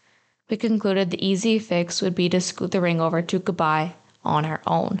 We concluded the easy fix would be to scoot the ring over to goodbye on our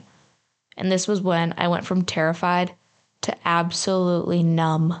own. And this was when I went from terrified to absolutely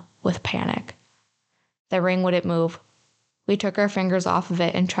numb with panic. The ring wouldn't move. We took our fingers off of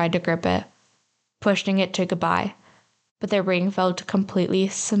it and tried to grip it, pushing it to goodbye, but the ring felt completely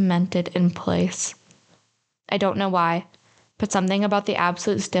cemented in place. I don't know why, but something about the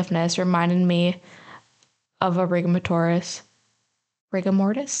absolute stiffness reminded me of a rigor mortis? We're going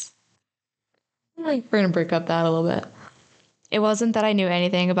to break up that a little bit. It wasn't that I knew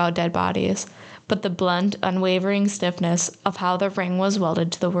anything about dead bodies, but the blunt, unwavering stiffness of how the ring was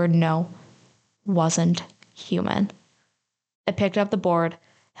welded to the word no wasn't human. I picked up the board,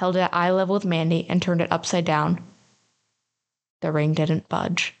 held it at eye level with Mandy, and turned it upside down. The ring didn't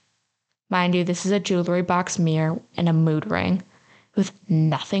budge. Mind you, this is a jewelry box mirror and a mood ring, with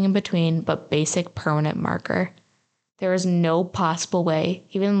nothing in between but basic permanent marker. There is no possible way,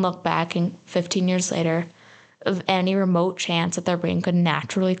 even look back 15 years later, of any remote chance that the ring could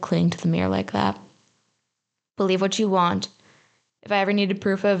naturally cling to the mirror like that. Believe what you want. If I ever needed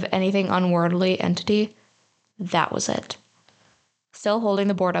proof of anything unworldly entity, that was it. Still holding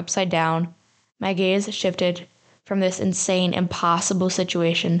the board upside down, my gaze shifted from this insane, impossible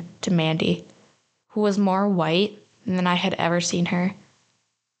situation to Mandy, who was more white than I had ever seen her.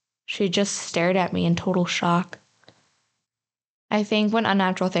 She just stared at me in total shock. I think when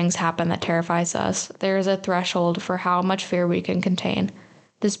unnatural things happen that terrifies us, there is a threshold for how much fear we can contain.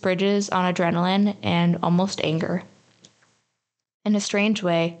 This bridges on adrenaline and almost anger. In a strange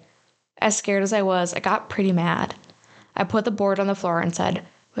way, as scared as I was, I got pretty mad. I put the board on the floor and said,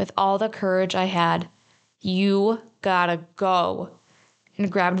 with all the courage I had, "You gotta go,"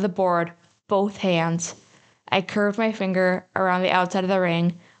 and grabbed the board, both hands. I curved my finger around the outside of the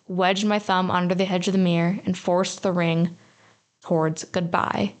ring, wedged my thumb under the edge of the mirror, and forced the ring towards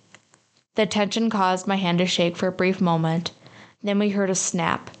goodbye. The tension caused my hand to shake for a brief moment. Then we heard a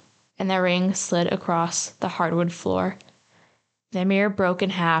snap, and the ring slid across the hardwood floor. The mirror broke in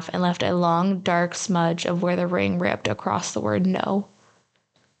half and left a long, dark smudge of where the ring ripped across the word no.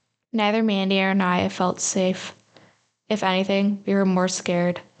 Neither Mandy nor I felt safe. If anything, we were more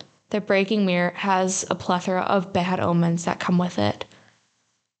scared. The breaking mirror has a plethora of bad omens that come with it.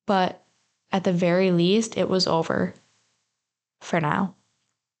 But at the very least, it was over. For now.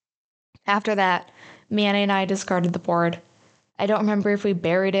 After that, Manny and I discarded the board. I don't remember if we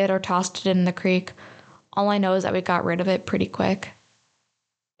buried it or tossed it in the creek. All I know is that we got rid of it pretty quick.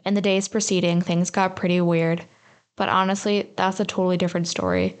 In the days preceding, things got pretty weird. But honestly, that's a totally different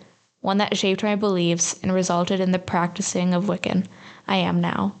story. One that shaped my beliefs and resulted in the practicing of Wiccan I am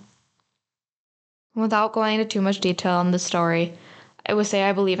now. Without going into too much detail on the story, I would say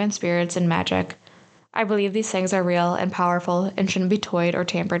I believe in spirits and magic. I believe these things are real and powerful and shouldn't be toyed or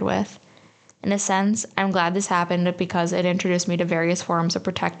tampered with. In a sense, I'm glad this happened because it introduced me to various forms of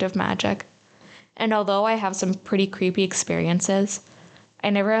protective magic. And although I have some pretty creepy experiences,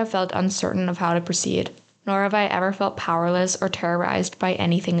 I never have felt uncertain of how to proceed, nor have I ever felt powerless or terrorized by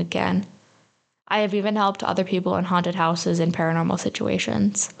anything again. I have even helped other people in haunted houses in paranormal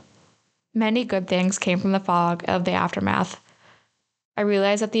situations. Many good things came from the fog of the aftermath. I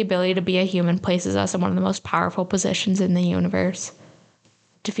realized that the ability to be a human places us in one of the most powerful positions in the universe.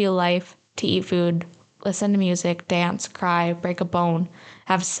 To feel life, to eat food, listen to music, dance, cry, break a bone,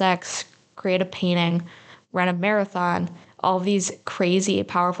 have sex, create a painting, run a marathon, all these crazy,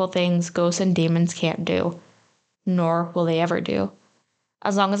 powerful things ghosts and demons can't do, nor will they ever do.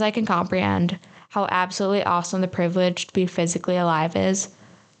 As long as I can comprehend how absolutely awesome the privilege to be physically alive is,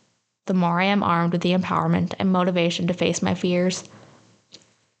 the more I am armed with the empowerment and motivation to face my fears.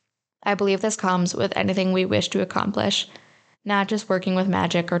 I believe this comes with anything we wish to accomplish, not just working with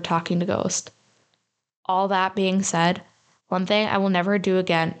magic or talking to ghosts. All that being said, one thing I will never do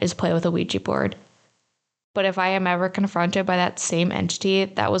again is play with a Ouija board. But if I am ever confronted by that same entity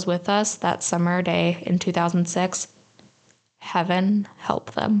that was with us that summer day in 2006, heaven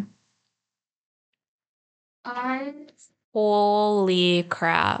help them. Holy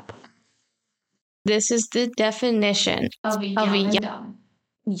crap. This is the definition Of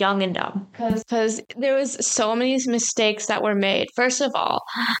young and dumb. Because there was so many mistakes that were made. First of all,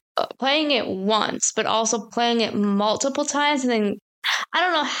 playing it once, but also playing it multiple times. And then, I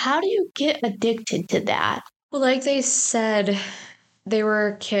don't know, how do you get addicted to that? Well, like they said, they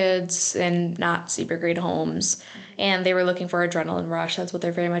were kids in not super great homes, and they were looking for adrenaline rush. That's what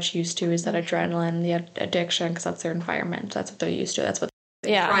they're very much used to, is that adrenaline, the addiction, because that's their environment. That's what they're used to. That's what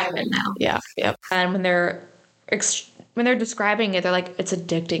they thrive in now. Yeah, yep. And when they're describing it, they're like, it's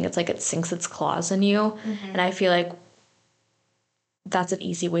addicting. It's like it sinks its claws in you. Mm-hmm. And I feel like that's an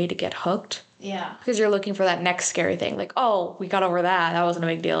easy way to get hooked. Yeah. Because you're looking for that next scary thing. Like, oh, we got over that. That wasn't a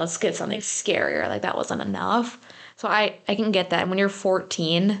big deal. Let's get something scarier. Like, that wasn't enough. So I can get that. And when you're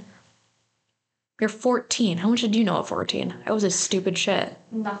 14, how much did you know at 14? I was a stupid shit.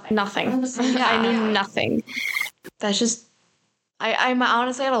 Nothing. Yeah, I knew nothing. That's just, I'm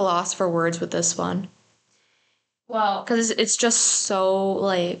honestly at a loss for words with this one. Well, because it's just so,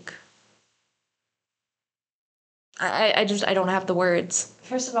 like, I don't have the words.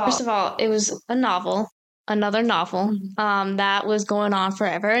 First of all, it was another novel, that was going on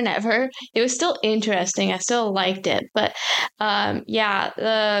forever and ever. It was still interesting. I still liked it, but, as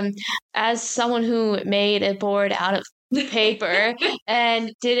someone who made a board out of paper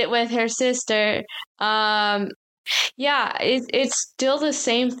and did it with her sister, it's still the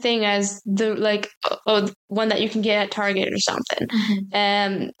same thing as the one that you can get at Target or something.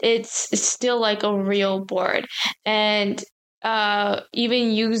 Mm-hmm. It's still like a real board, and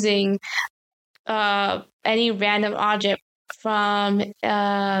even using any random object from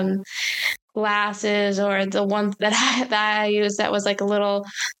glasses, or the one that I used that was like a little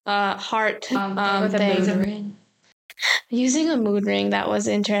heart with thing. A mood ring. Using a mood ring, that was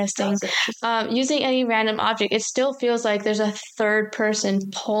interesting. Using any random object, it still feels like there's a third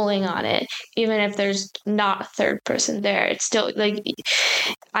person pulling on it, even if there's not a third person there. It's still like,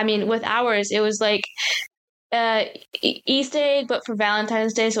 I mean, with ours, it was like Easter egg, but for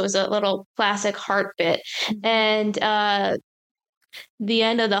Valentine's Day, so it was a little plastic heart bit, and the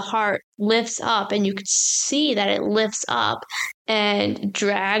end of the heart lifts up, and you could see that it lifts up and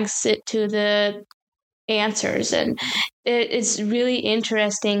drags it to the answers. And it's really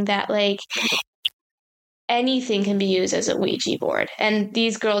interesting that, like, anything can be used as a Ouija board. And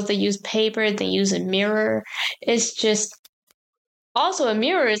these girls, they use paper, they use a mirror. It's just, also a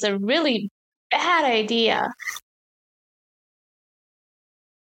mirror is a really bad idea.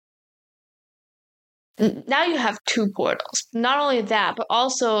 Now you have two portals. Not only that, but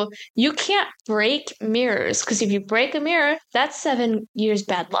also you can't break mirrors, because if you break a mirror, that's 7 years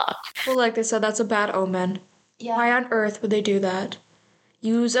bad luck. Well, like they said, that's a bad omen. Yeah. Why on earth would they do that?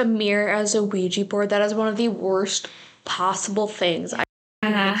 Use a mirror as a Ouija board? That is one of the worst possible things I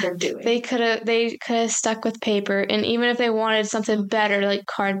think they're doing. They could have stuck with paper, and even if they wanted something better, like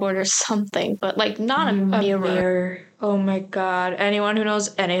cardboard or something, but like not a mirror. Oh my god. Anyone who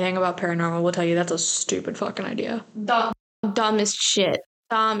knows anything about paranormal will tell you that's a stupid fucking idea. Dumbest shit.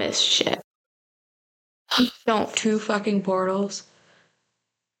 Don't. 2 fucking portals.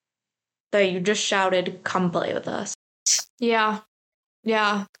 that you just shouted, "Come play with us." Yeah.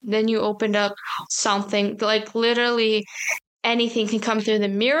 Yeah. Then you opened up something like literally anything can come through the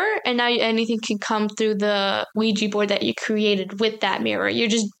mirror, and now anything can come through the Ouija board that you created with that mirror. You're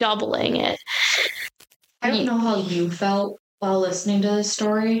just doubling it. I don't know how you felt while listening to this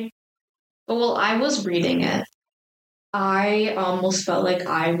story, but while I was reading it, I almost felt like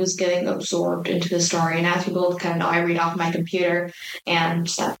I was getting absorbed into the story. And as people kind of know, I read off my computer, and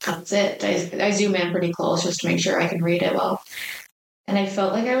that's it. I zoom in pretty close just to make sure I can read it well. And I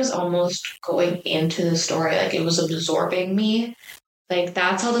felt like I was almost going into the story, like it was absorbing me. Like,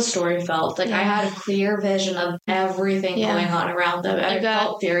 that's how the story felt. Like, I had a clear vision of everything going on around them. I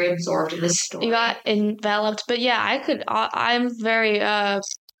felt very absorbed in this story. You got enveloped. But yeah, I'm very,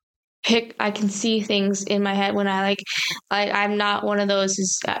 I can see things in my head when I'm not one of those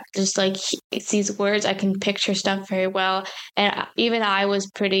who's just like sees words. I can picture stuff very well. And even I was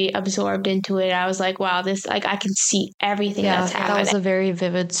pretty absorbed into it. I was like, wow, this, like, I can see everything that's happening. That was a very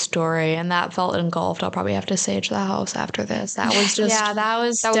vivid story, and that felt engulfed. I'll probably have to sage the house after this. That was just, that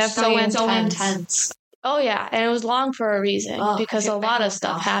was definitely so intense. Oh yeah. And it was long for a reason because a lot of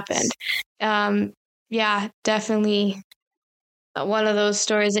stuff happened. Yeah, definitely. One of those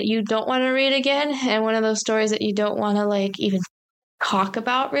stories that you don't want to read again, and one of those stories that you don't want to like even talk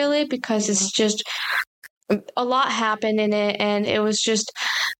about really, because it's just a lot happened in it, and it was just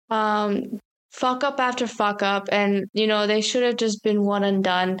fuck up after fuck up, and they should have just been one and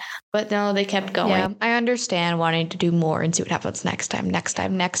done, but no, they kept going. Yeah, I understand wanting to do more and see what happens next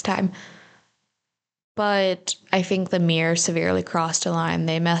time. But I think the mirror severely crossed a line.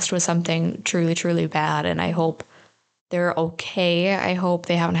 They messed with something truly, truly bad, and I hope they're okay. I hope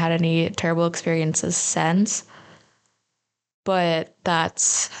they haven't had any terrible experiences since. But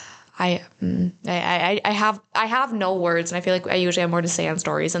that's I have no words, and I feel like I usually have more to say on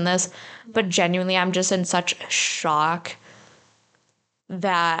stories than this. But genuinely, I'm just in such shock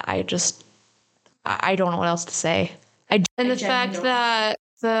that I don't know what else to say. The fact that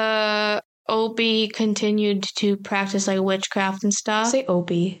the OB continued to practice like witchcraft and stuff. Say OB.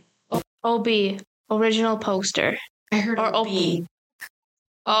 OB, original poster. I heard OP.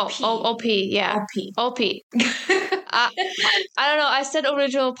 OP, yeah. OP. I don't know. I said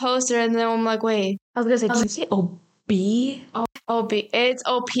original poster, and then I'm like, wait. I was gonna say, did you say OB? OB. It's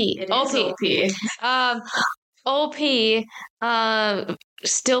OP. OP.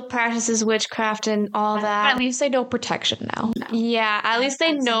 Still practices witchcraft and all that. At least they know protection now. Yeah, at least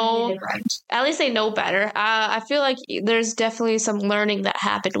they know. At least they know better. I feel like there's definitely some learning that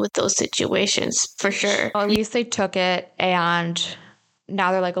happened with those situations for sure. Well, at least they took it, and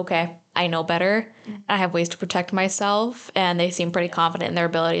now they're like, okay, I know better. I have ways to protect myself, and they seem pretty confident in their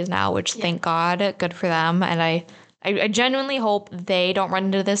abilities now, which thank God, good for them. And I genuinely hope they don't run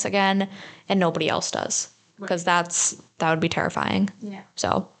into this again, and nobody else does. Because that would be terrifying. Yeah.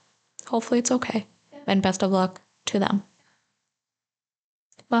 So hopefully it's okay. Yeah. And best of luck to them.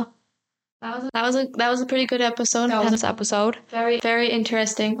 Well, that was a pretty good episode. Intense episode. Very, very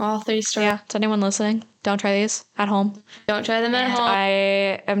interesting. All 3 stories. Yeah. To anyone listening, don't try these at home. Don't try them at home.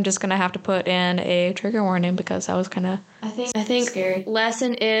 I am just gonna have to put in a trigger warning because that was kind of. I think scary.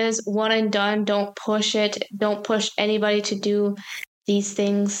 Lesson is one and done. Don't push it. Don't push anybody to do these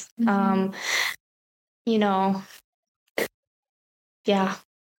things. Mm-hmm. Yeah.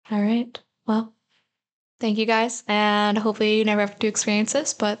 All right. Well, thank you guys. And hopefully you never have to experience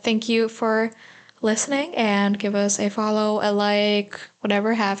this, but thank you for listening, and give us a follow, a like,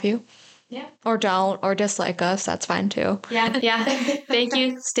 whatever have you. Yeah. Or don't, or dislike us. That's fine too. Yeah. Thank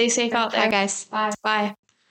you. Stay safe out there. Bye, guys. Bye.